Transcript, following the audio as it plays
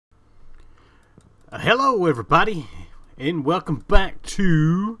Hello everybody, and welcome back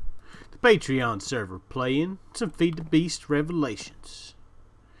to the Patreon server playing some Feed the Beast Revelations.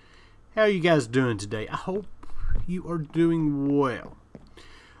 How are you guys doing today? I hope you are doing well.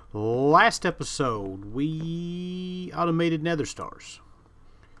 Last episode, we automated nether stars.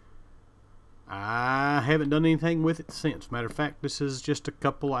 I haven't done anything with it since. Matter of fact, this is just a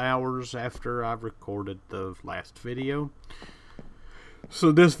couple hours after I've recorded the last video.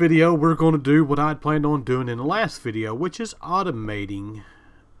 So this video, we're going to do what I'd planned on doing in the last video, which is automating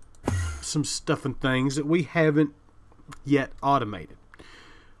some stuff and things that we haven't yet automated.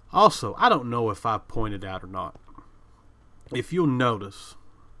 Also, I don't know if I pointed out or not. If you'll notice,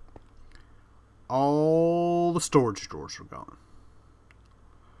 all the storage drawers are gone.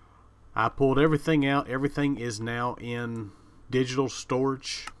 I pulled everything out. Everything is now in digital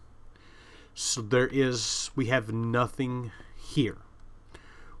storage. So we have nothing here,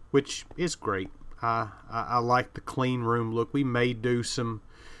 which is great. I like the clean room look. We may do some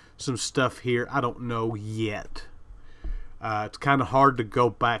stuff here. I don't know yet. It's kind of hard to go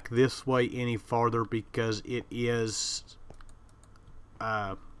back this way any farther because it is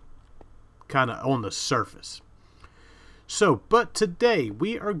kind of on the surface. So, but today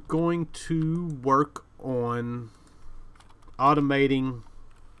we are going to work on automating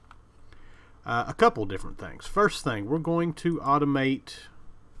a couple different things. First thing, we're going to automate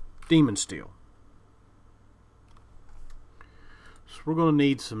demon steel. So we're going to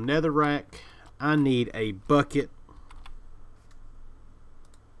need some netherrack. I need a bucket.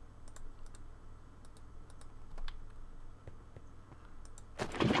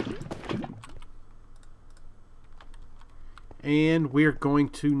 And we're going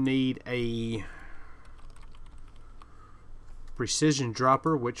to need a precision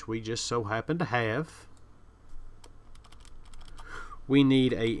dropper, which we just so happen to have. We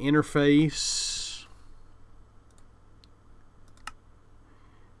need a interface.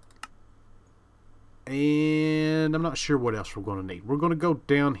 And I'm not sure what else we're going to need. We're going to go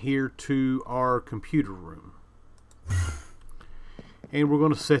down here to our computer room. And we're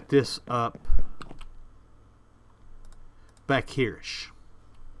going to set this up back here-ish.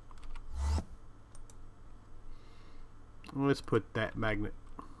 Let's put that magnet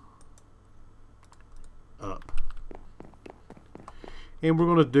up. And we're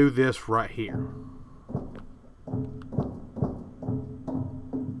going to do this right here.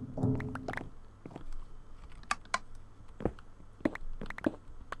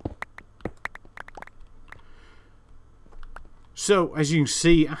 So, as you can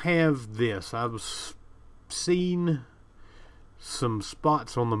see, I have this. I've seen some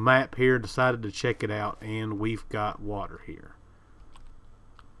spots on the map here, decided to check it out, and we've got water here.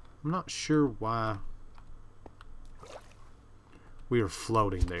 I'm not sure why we are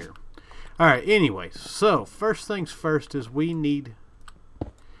floating there. Alright, anyway, so first things first is we need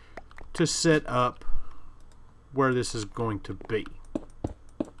to set up where this is going to be.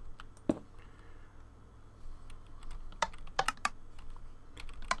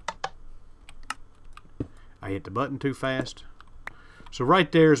 I hit the button too fast. So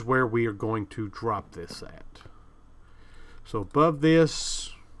right there is where we are going to drop this at. So above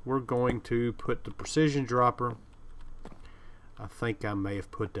this, we're going to put the precision dropper. I think I may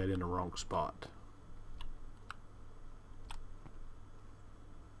have put that in the wrong spot.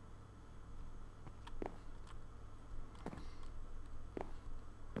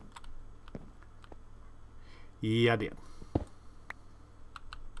 Yeah, I did.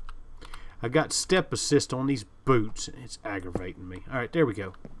 I got step assist on these boots, and it's aggravating me. Alright, there we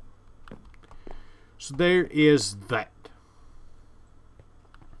go. So there is that.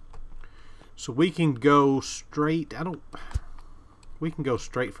 So we can go straight. We can go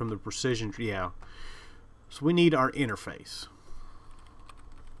straight from the precision. Yeah. So we need our interface.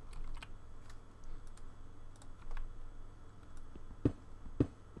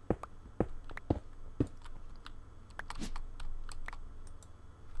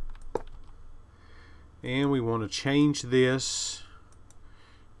 And we want to change this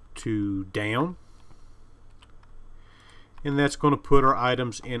to down. And that's going to put our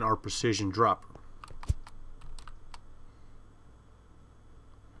items in our precision dropper.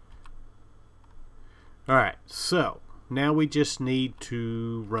 Alright, so now we just need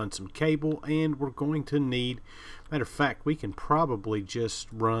to run some cable, and we're going to need, matter of fact, we can probably just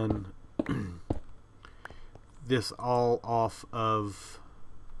run this all off of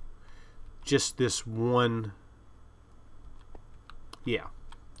just this one. Yeah.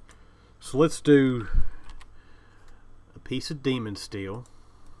 So let's do a piece of demon steel.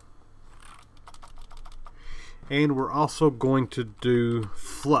 And we're also going to do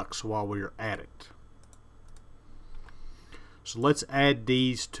flux while we're at it. So let's add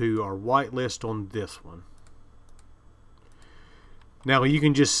these to our whitelist on this one. Now you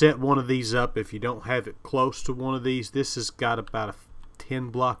can just set one of these up if you don't have it close to one of these. This has got about a 10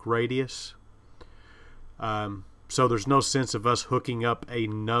 block radius. So there's no sense of us hooking up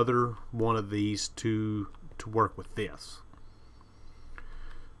another one of these to work with this.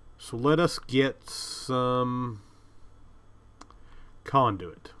 So let us get some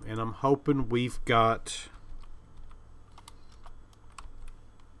conduit, and I'm hoping we've got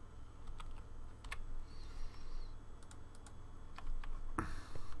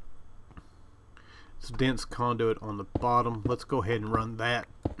this dense conduit on the bottom. Let's go ahead and run that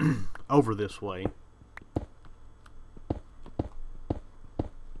over this way.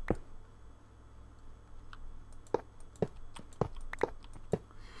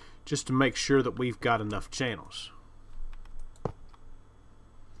 Just to make sure that we've got enough channels.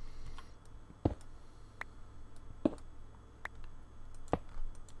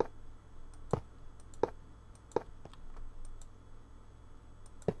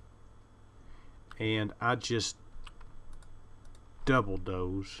 And I just doubled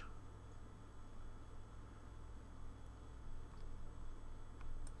those.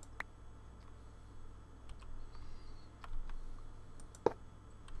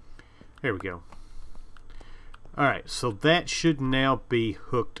 There we go. Alright, so that should now be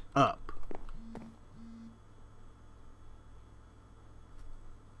hooked up.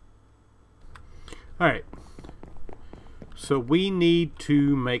 Alright, so we need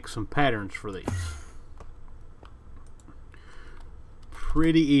to make some patterns for these.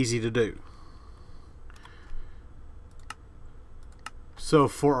 Pretty easy to do. So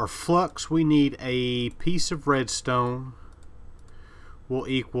for our flux, we need a piece of redstone will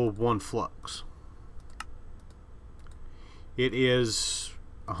equal 1 flux. It is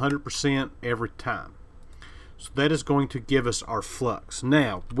 100% every time. So that is going to give us our flux.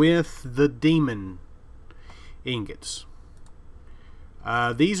 Now, with the demon ingots,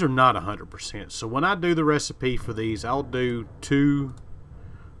 these are not 100%. So when I do the recipe for these, I'll do 2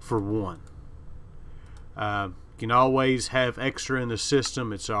 for 1. You can always have extra in the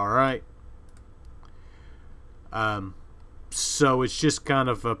system. It's alright. So it's just kind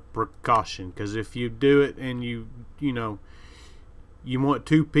of a precaution, because if you do it and you want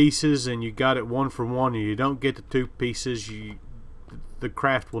 2 pieces and you got it 1 for 1 and you don't get the 2 pieces, the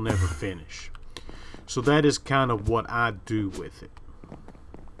craft will never finish. So that is kind of what I do with it.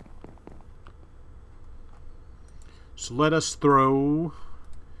 So let us throw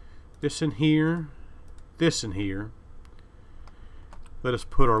this in here, this in here. Let us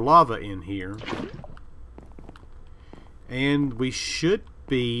put our lava in here. And we should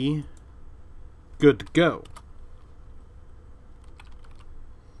be good to go.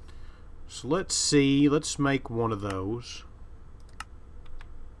 So let's see, let's make one of those.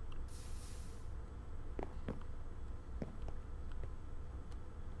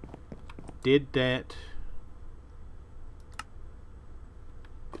 Did that?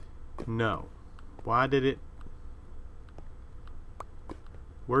 No. Why did it?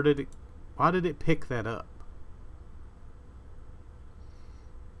 Where did it? Why did it pick that up?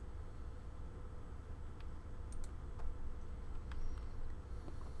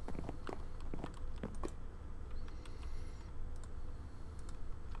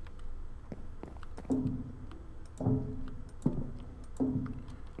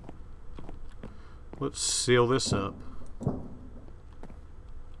 Let's seal this up.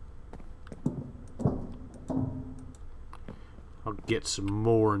 I'll get some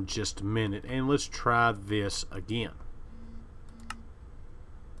more in just a minute, and let's try this again.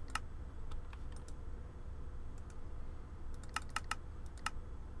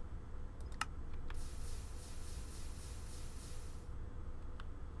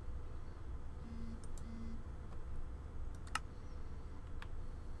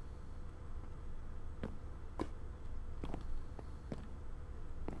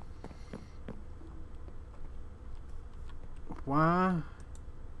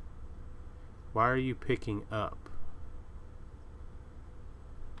 Why are you picking up?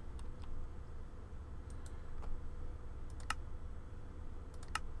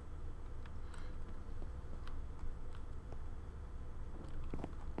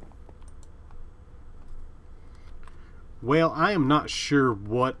 Well, I am not sure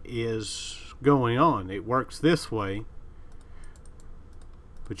what is going on. It works this way,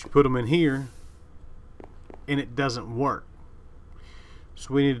 but you put them in here and it doesn't work.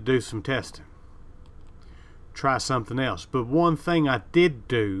 So we need to do some testing. Try something else. But one thing I did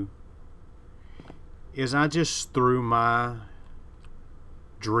do is I just threw my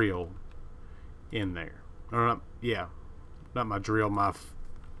drill in there. Yeah, not my drill, my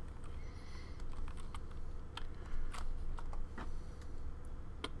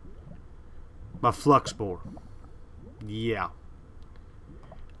flux bore. Yeah.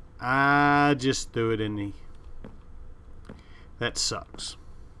 I just threw it in the... That sucks.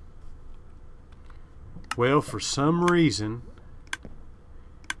 Well, for some reason,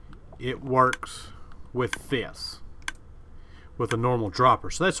 it works with this. With a normal dropper.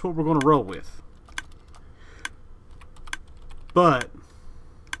 So that's what we're going to roll with. But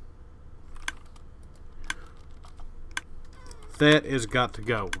that has got to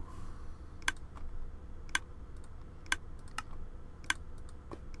go.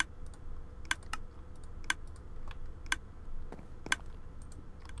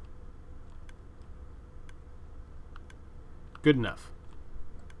 Good enough.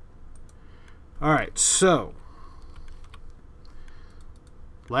 Alright, so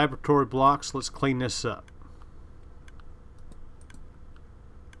laboratory blocks, let's clean this up.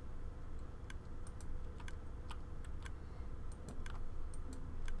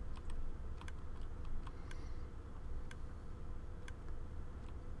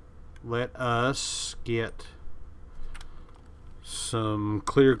 Let us get some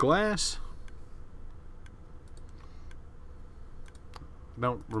clear glass.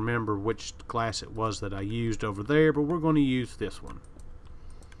 Don't remember which glass it was that I used over there, but we're going to use this one.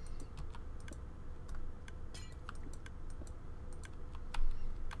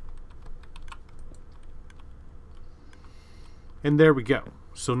 And there we go.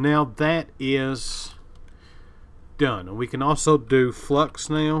 So now that is done. And we can also do flux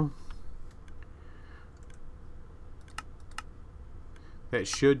now. That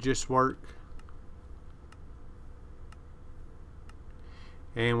should just work.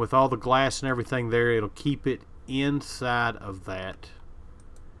 And with all the glass and everything there, it'll keep it inside of that.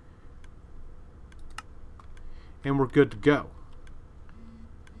 And we're good to go.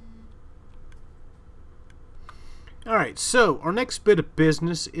 Alright, so our next bit of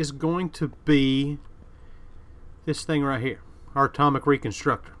business is going to be this thing right here. Our atomic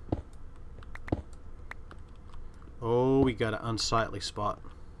reconstructor. Oh, we got an unsightly spot.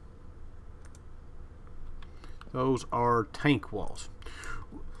 Those are tank walls.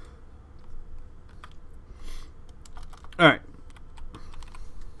 Alright.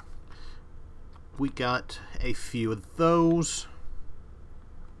 We got a few of those.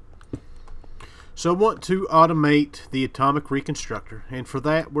 So I want to automate the atomic reconstructor, and for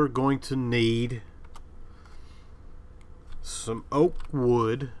that we're going to need some oak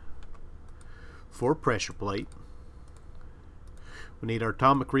wood for a pressure plate. We need our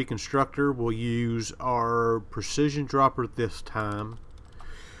atomic reconstructor. We'll use our precision dropper this time.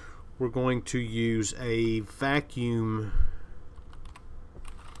 We're going to use a vacuum.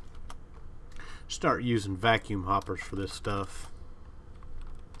 Start using vacuum hoppers for this stuff.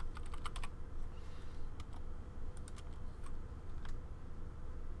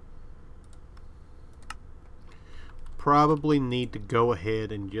 Probably need to go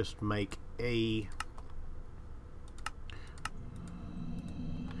ahead and just make a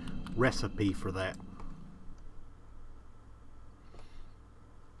recipe for that.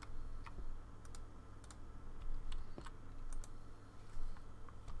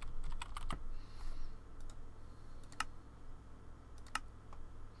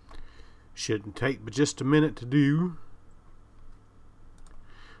 Shouldn't take but just a minute to do.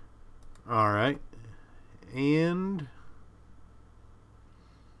 Alright. And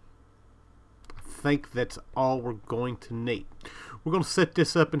I think that's all we're going to need. We're going to set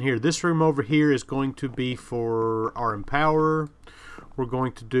this up in here. This room over here is going to be for our empowerer. We're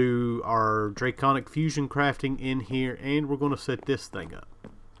going to do our draconic fusion crafting in here, and we're going to set this thing up.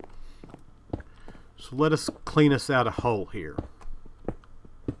 So let us clean us out a hole here.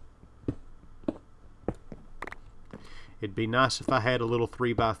 It'd be nice if I had a little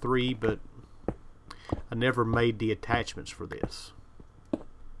 3x3, but I never made the attachments for this.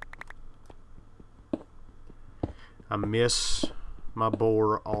 I miss my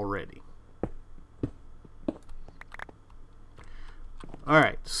bore already.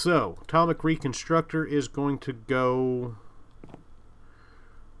 Alright, so atomic reconstructor is going to go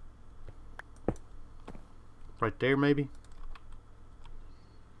right there maybe.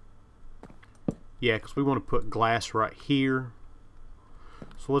 Yeah, because we want to put glass right here.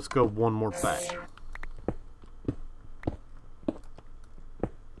 So let's go one more back.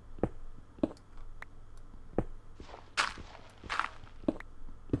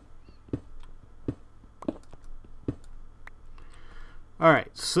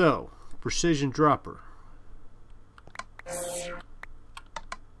 Alright, so precision dropper.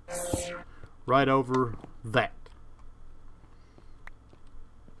 Right over that.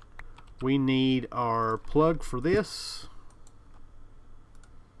 We need our plug for this.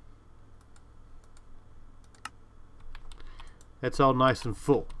 That's all nice and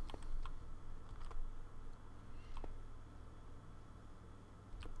full.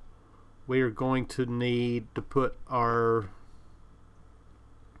 We are going to need to put our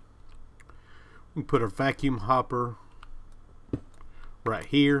vacuum hopper right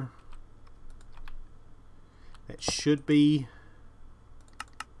here. That should be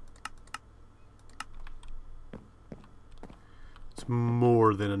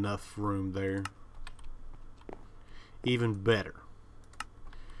more than enough room there. Even better.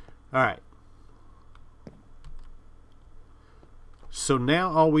 Alright. So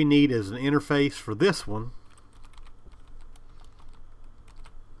now all we need is an interface for this one.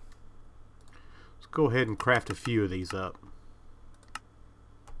 Let's go ahead and craft a few of these up.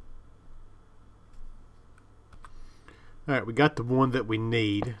 Alright, we got the one that we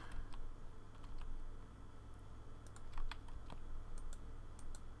need.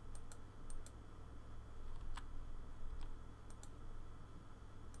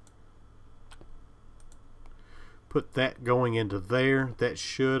 Put that going into there. That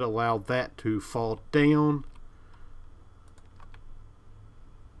should allow that to fall down.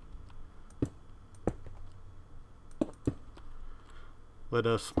 Let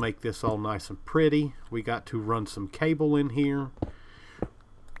us make this all nice and pretty. We got to run some cable in here.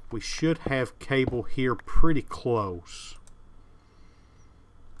 We should have cable here pretty close.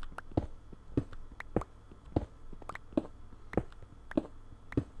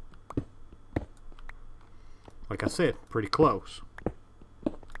 Like I said, pretty close.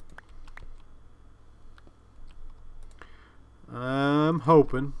 I'm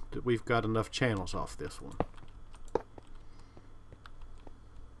hoping that we've got enough channels off this one.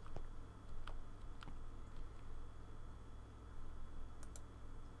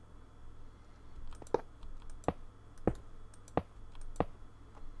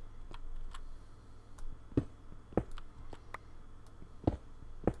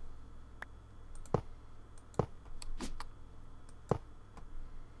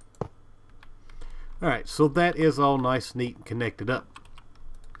 Alright, so that is all nice, neat, and connected up.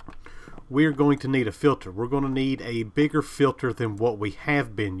 We're going to need a filter. We're going to need a bigger filter than what we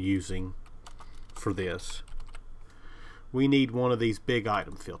have been using for this. We need one of these big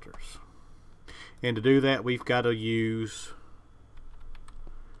item filters. And to do that, we've got to use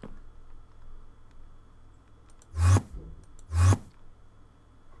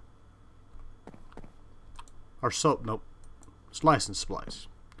our soap, nope, slice and splice.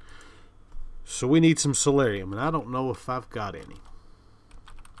 So we need some solarium, and I don't know if I've got any.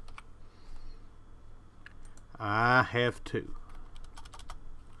 I have two.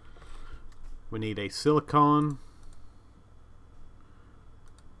 We need a silicone.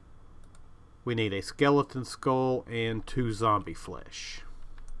 We need a skeleton skull and 2 zombie flesh.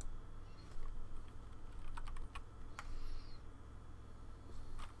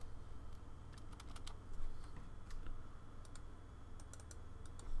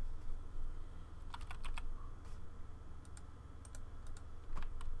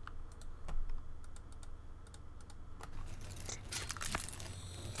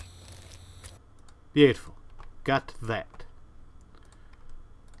 Beautiful. Got that.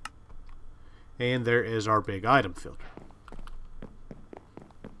 And there is our big item filter.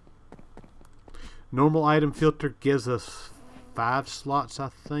 Normal item filter gives us 5 slots, I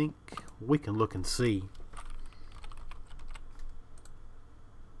think. We can look and see.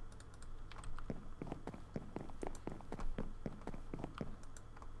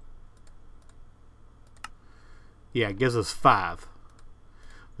 Yeah, it gives us 5.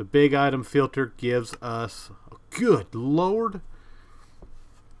 The big item filter gives us, good Lord,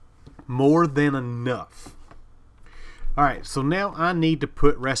 more than enough. Alright, so now I need to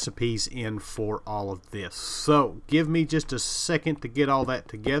put recipes in for all of this. So give me just a second to get all that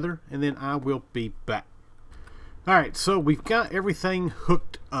together, and then I will be back. Alright, so we've got everything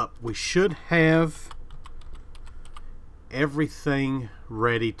hooked up. We should have everything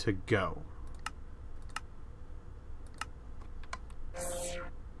ready to go.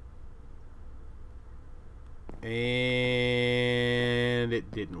 And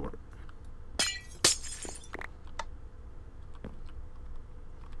it didn't work.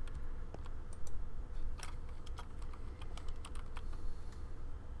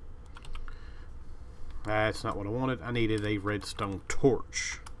 That's not what I wanted. I needed a redstone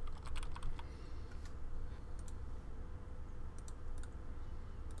torch.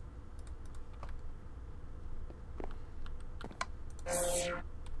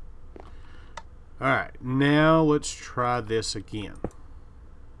 Alright, now let's try this again.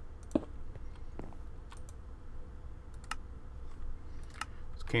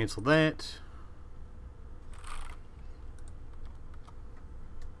 cancel that.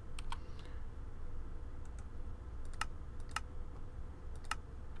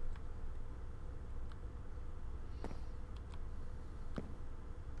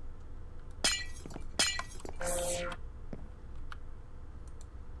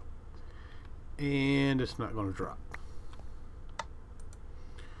 And it's not going to drop.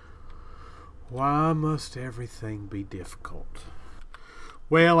 Why must everything be difficult?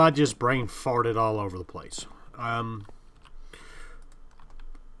 Well, I just brain farted all over the place. I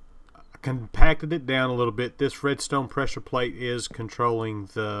compacted it down a little bit. This redstone pressure plate is controlling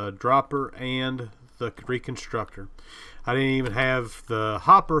the dropper and the reconstructor. I didn't even have the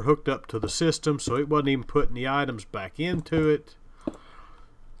hopper hooked up to the system, so it wasn't even putting the items back into it.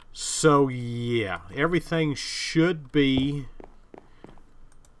 So yeah, everything should be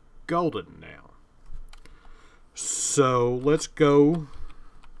golden now. So let's go.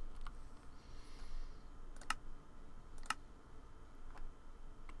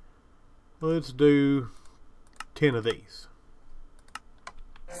 Let's do 10 of these.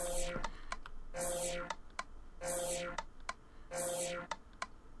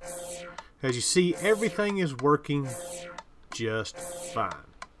 As you see, everything is working just fine.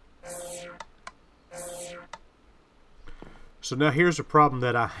 So now here's a problem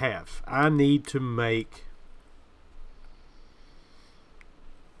that I have. I need to make...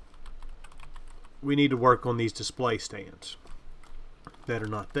 We need to work on these display stands that are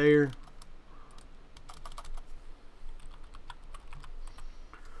not there.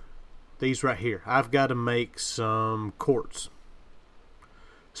 These right here. I've got to make some quartz.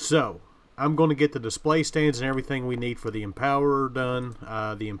 So I'm going to get the display stands and everything we need for the Empowerer done.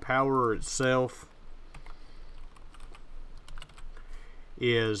 The Empowerer itself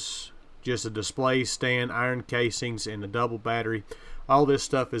is just a display stand, iron casings, and a double battery. All this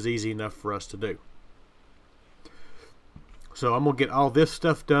stuff is easy enough for us to do. So I'm going to get all this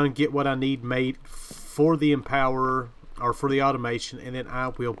stuff done, get what I need made for the Empowerer, or for the automation, and then I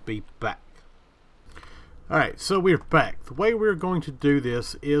will be back. Alright, so we're back. The way we're going to do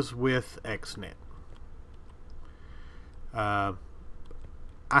this is with XNet. I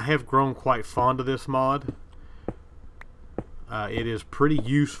have grown quite fond of this mod. It is pretty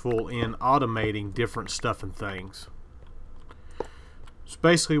useful in automating different stuff and things. So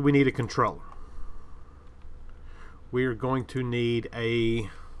basically we need a controller. We are going to need a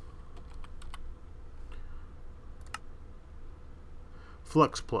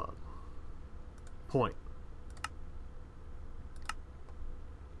flux plug point.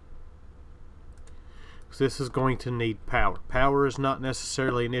 So this is going to need power. Power is not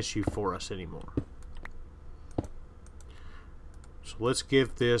necessarily an issue for us anymore. So let's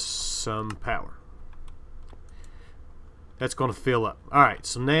give this some power. That's going to fill up. Alright,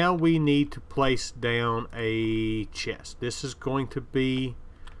 so now we need to place down a chest. This is going to be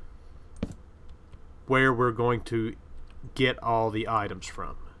where we're going to get all the items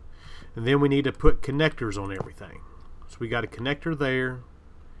from. And then we need to put connectors on everything. So we got a connector there,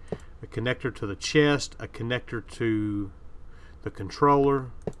 a connector to the chest, a connector to the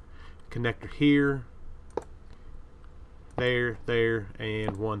controller, a connector here, there,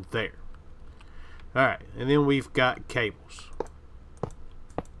 and one there. Alright, and then we've got cables.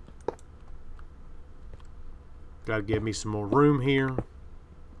 Got to give me some more room here.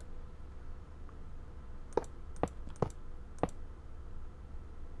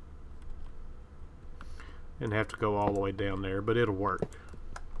 And have to go all the way down there, but it'll work.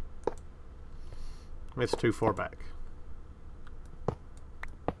 It's too far back.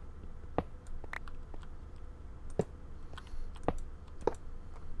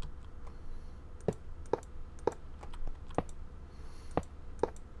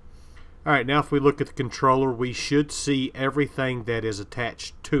 Alright, now if we look at the controller, we should see everything that is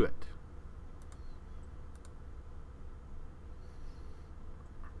attached to it.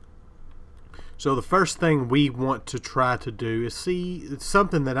 So the first thing we want to try to do is see, it's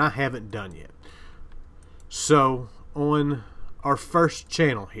something that I haven't done yet. So on our first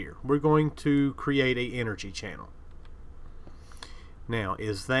channel here, we're going to create an energy channel. Now,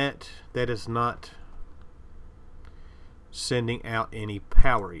 that is not sending out any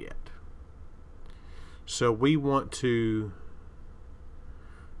power yet. So we want to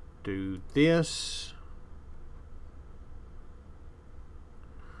do this.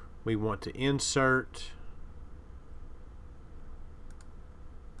 We want to insert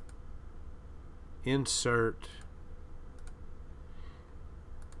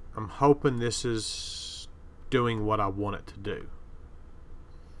I'm hoping this is doing what I want it to do,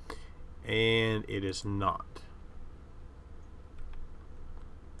 and it is not.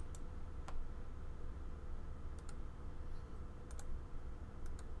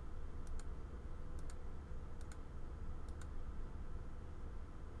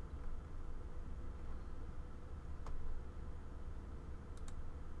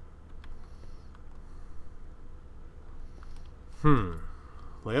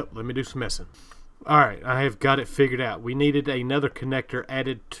 Well, let me do some messing. Alright, I have got it figured out. We needed another connector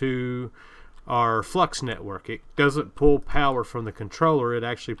added to our flux network. It doesn't pull power from the controller, it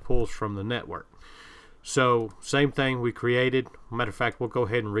actually pulls from the network. So, same thing we created. Matter of fact, we'll go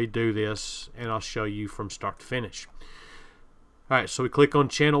ahead and redo this, and I'll show you from start to finish. Alright, so we click on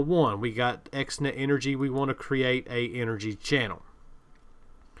channel 1. We got XNet energy. We want to create a energy channel.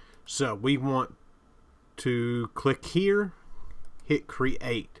 So, we want to click here, hit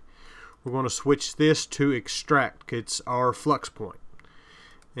create. We're going to switch this to extract. It's our flux point.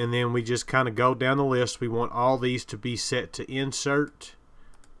 And then we just kind of go down the list. We want all these to be set to insert.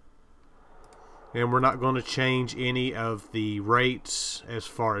 And we're not going to change any of the rates as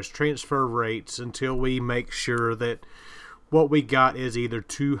far as transfer rates until we make sure that what we got is either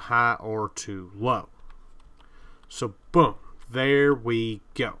too high or too low. So boom, there we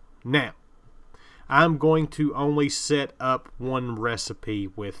go. Now, I'm going to only set up one recipe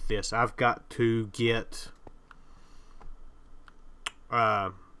with this. I've got to get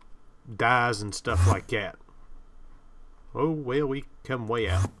dyes and stuff like that. Oh, well, we come way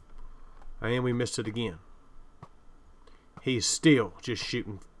out. And we missed it again. He's still just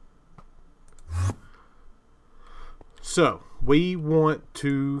shooting. So, we want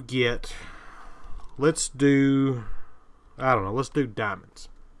to get, let's do, I don't know, let's do diamonds.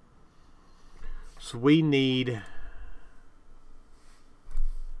 So we need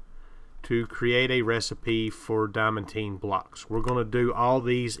to create a recipe for diamantine blocks. We're going to do all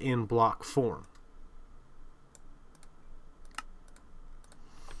these in block form.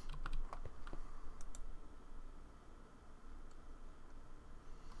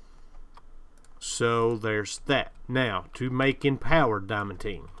 So there's that. Now, to make empowered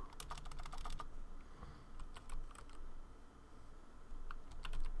diamantine.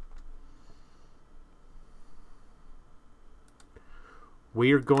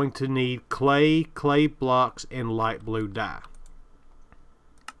 We are going to need clay blocks, and light blue dye.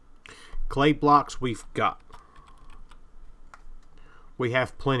 Clay blocks we've got. We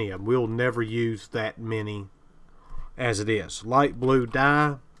have plenty of them. We'll never use that many as it is. Light blue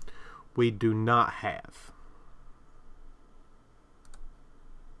dye we do not have.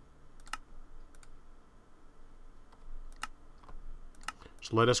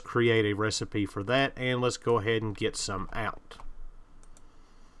 So let us create a recipe for that, and let's go ahead and get some out.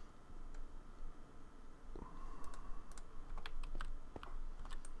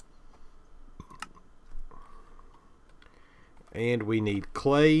 And we need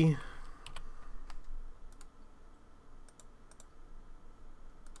clay,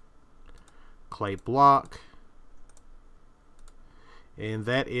 clay block, and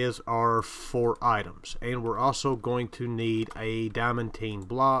that is our 4 items. And we're also going to need a diamantine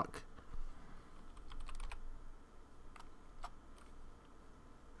block,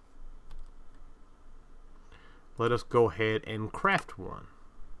 let us go ahead and craft one.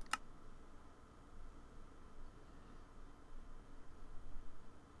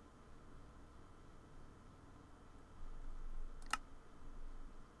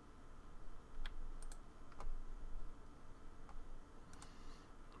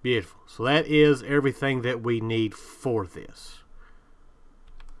 Beautiful. So that is everything that we need for this.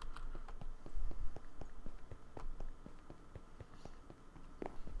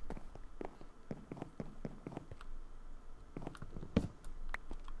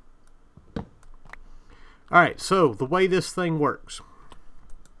 Alright, so the way this thing works.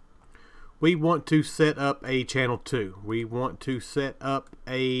 We want to set up a channel 2. We want to set up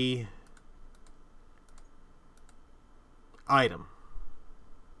a item.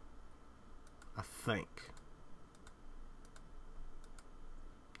 I think.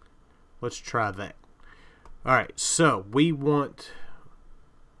 Let's try that. Alright, so we want,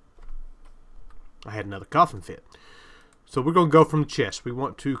 I had another coffin fit. So we're going to go from the chest. We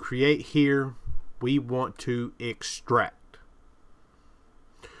want to create here. We want to extract.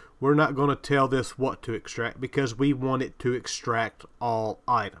 We're not going to tell this what to extract because we want it to extract all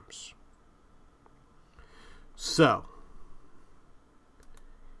items. So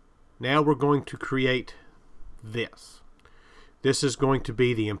now we're going to create this. This is going to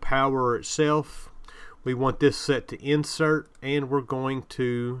be the empowerer itself. We want this set to insert, and we're going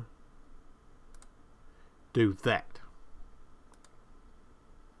to do that.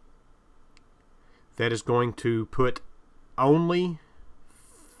 That is going to put only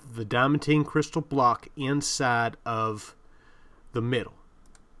the diamantine crystal block inside of the middle.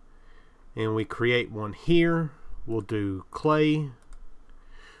 And we create one here. We'll do clay.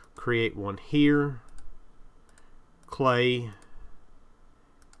 Create one here. Clay.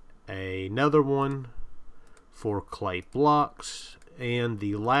 Another one for clay blocks, and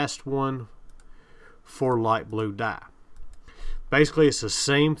the last one for light blue dye. Basically, it's the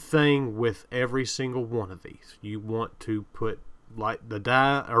same thing with every single one of these. You want to put like the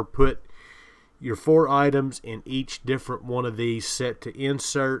dye, or put your 4 items in each different one of these set to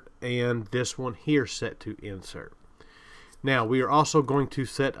insert, and this one here set to insert. Now we are also going to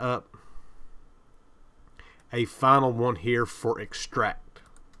set up a final one here for extract.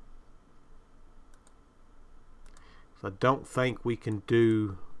 So I don't think we can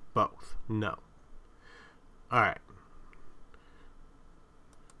do both. No. Alright.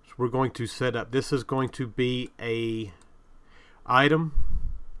 So we're going to set up, this is going to be a item,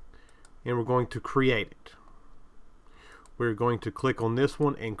 and we're going to create it. We're going to click on this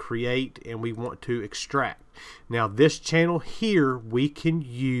one and create, and we want to extract. Now this channel here we can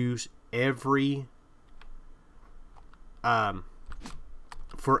use every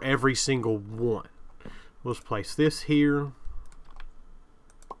for every single one. Let's place this here.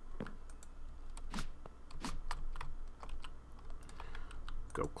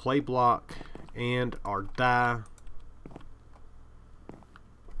 Go clay block and our dye.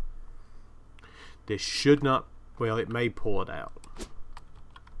 This should not, well, it may pull it out.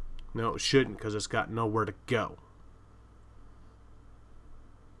 No, it shouldn't, because it's got nowhere to go.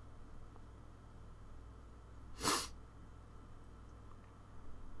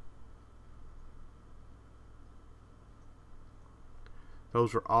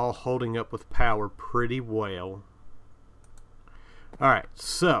 Those are all holding up with power pretty well. Alright,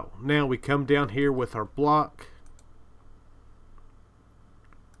 so now we come down here with our block.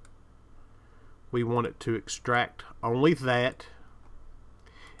 We want it to extract only that,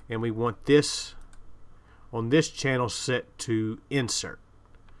 and we want this on this channel set to insert.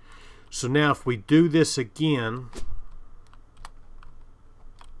 So now if we do this again,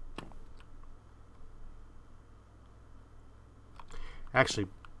 actually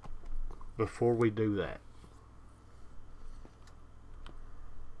before we do that,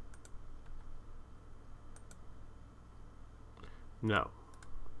 no,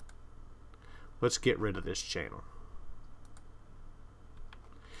 let's get rid of this channel.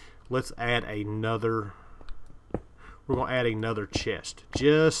 Let's add another, we're going to add another chest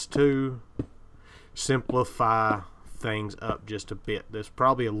just to simplify things up just a bit. That's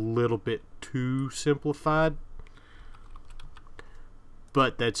probably a little bit too simplified,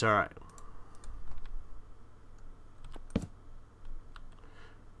 but that's alright.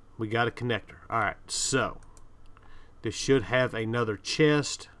 We got a connector. Alright, so this should have another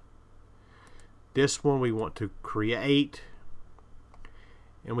chest. This one we want to create,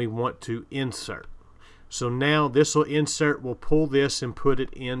 and we want to insert. So now this will insert, we'll pull this and put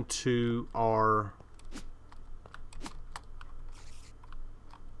it into our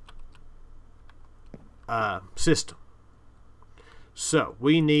system. So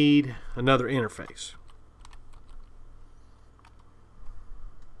we need another interface.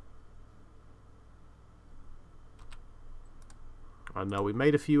 I know we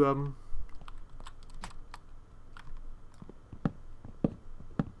made a few of them.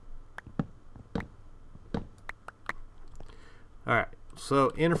 Alright, so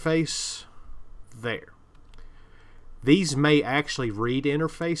interface there. These may actually read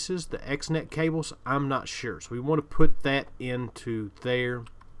interfaces, the XNet cables, I'm not sure. So we want to put that into there.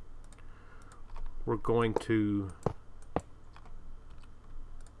 We're going to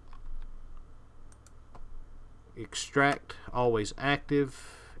extract, always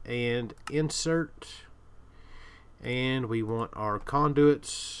active, and insert. And we want our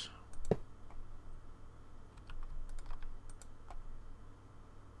conduits.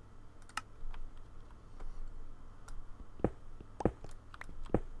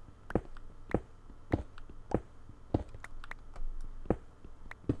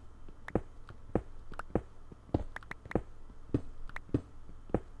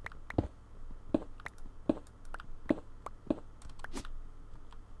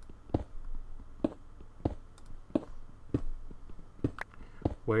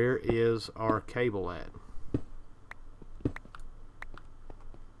 Where is our cable at?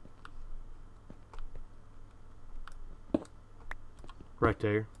 Right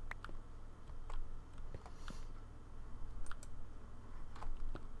there.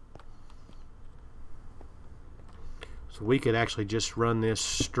 So we could actually just run this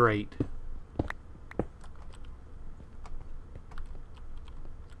straight.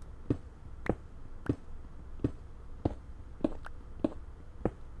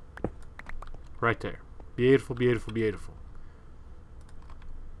 Right there. Beautiful, beautiful, beautiful.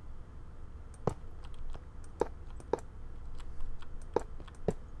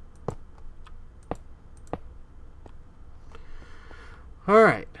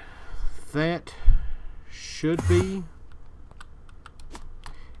 Alright, that should be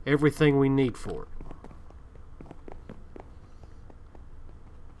everything we need for it.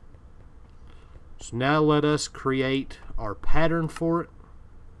 So now let us create our pattern for it.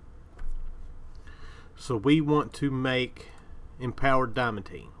 So we want to make empowered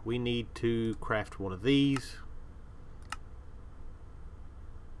diamantine. We need to craft one of these.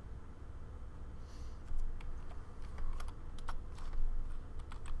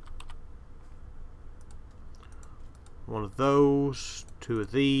 One of those, 2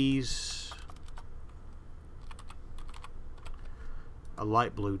 of these, a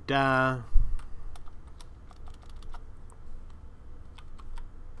light blue dye,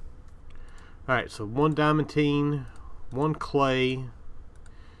 alright, so 1 diamantine, 1 clay,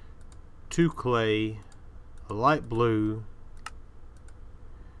 2 clay, a light blue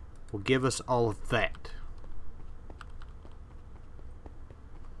will give us all of that.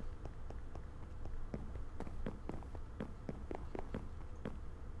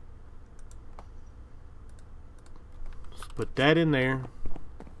 Put that in there.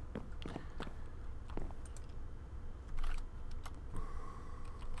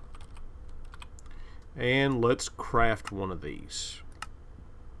 And let's craft one of these.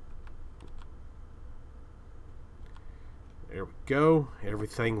 There we go.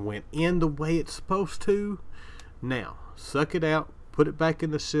 Everything went in the way it's supposed to. Now, suck it out, put it back in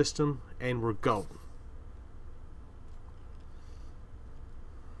the system, and we're golden.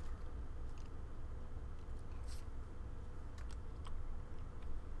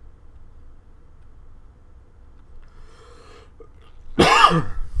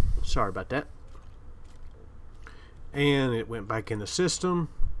 Sorry about that. And it went back in the system,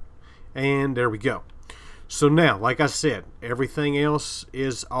 and there we go. So now, like I said, everything else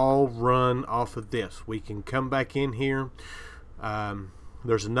is all run off of this. We can come back in here.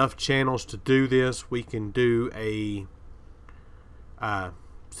 There's enough channels to do this. We can do a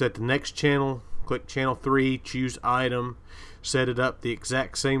set the next channel, click channel 3, choose item, set it up the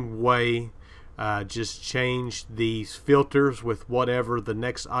exact same way. Just change these filters with whatever the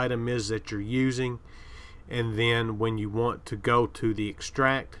next item is that you're using, and then when you want to go to the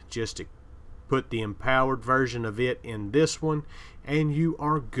extract, just put the empowered version of it in this one, and you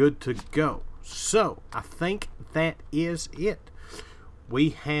are good to go. So I think that is it. We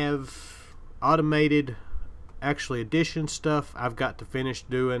have automated actually addition stuff. I've got to finish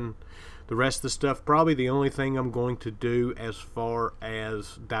doing the rest of the stuff. Probably the only thing I'm going to do as far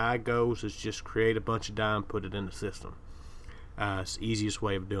as dye goes is just create a bunch of dye and put it in the system. It's the easiest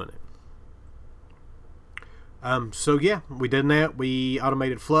way of doing it. So yeah, we did that. We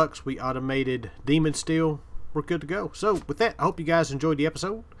automated flux. We automated demon steel. We're good to go. So with that, I hope you guys enjoyed the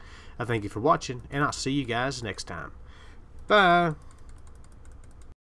episode. I thank you for watching, and I'll see you guys next time. Bye.